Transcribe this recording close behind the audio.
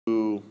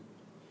well,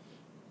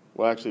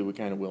 actually, we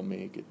kind of will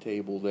make a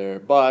table there,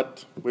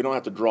 but we don't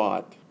have to draw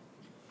it,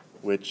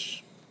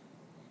 which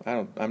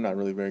I'm not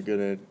really very good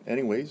at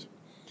anyways.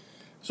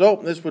 So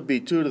this would be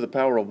 2 to the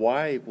power of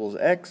y equals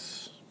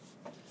x,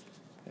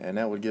 and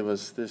that would give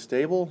us this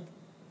table,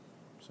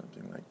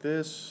 something like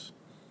this,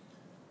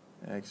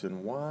 x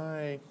and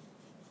y,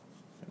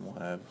 and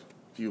we'll have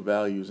a few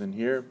values in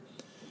here.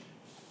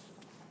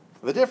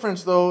 The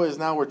difference, though, is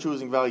now we're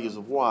choosing values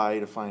of y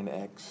to find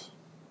x,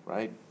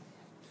 right?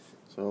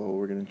 So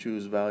we're going to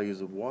choose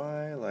values of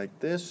y like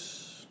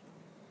this,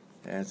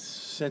 and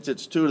since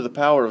it's 2 to the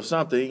power of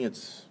something,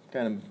 it's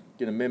kind of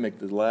going to mimic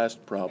the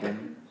last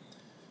problem.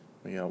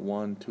 We got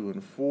 1, 2,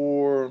 and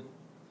 4,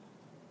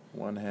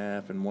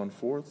 1/2 and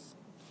 1/4.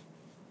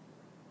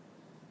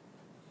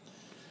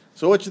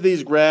 So which of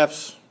these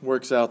graphs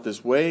works out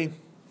this way?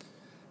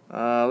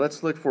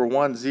 Let's look for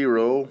 1,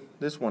 0.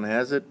 This one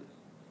has it.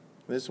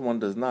 This one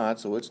does not,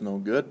 so it's no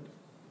good.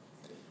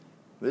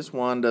 This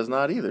one does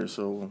not either,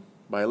 so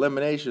by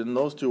elimination,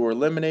 those two are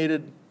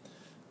eliminated,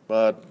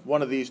 but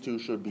one of these two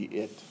should be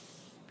it.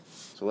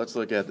 So let's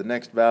look at the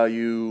next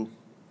value,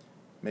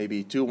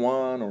 maybe 2,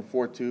 1 or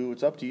 4, 2.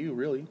 It's up to you,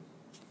 really.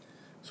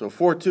 So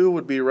 4, 2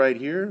 would be right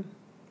here,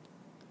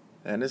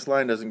 and this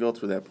line doesn't go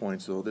through that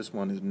point, so this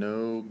one is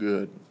no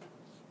good.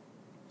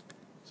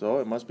 So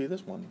it must be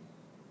this one.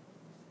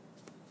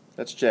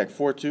 Let's check.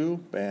 4, 2,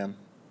 bam.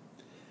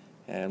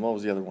 And what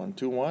was the other one?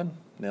 2, 1,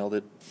 nailed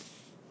it.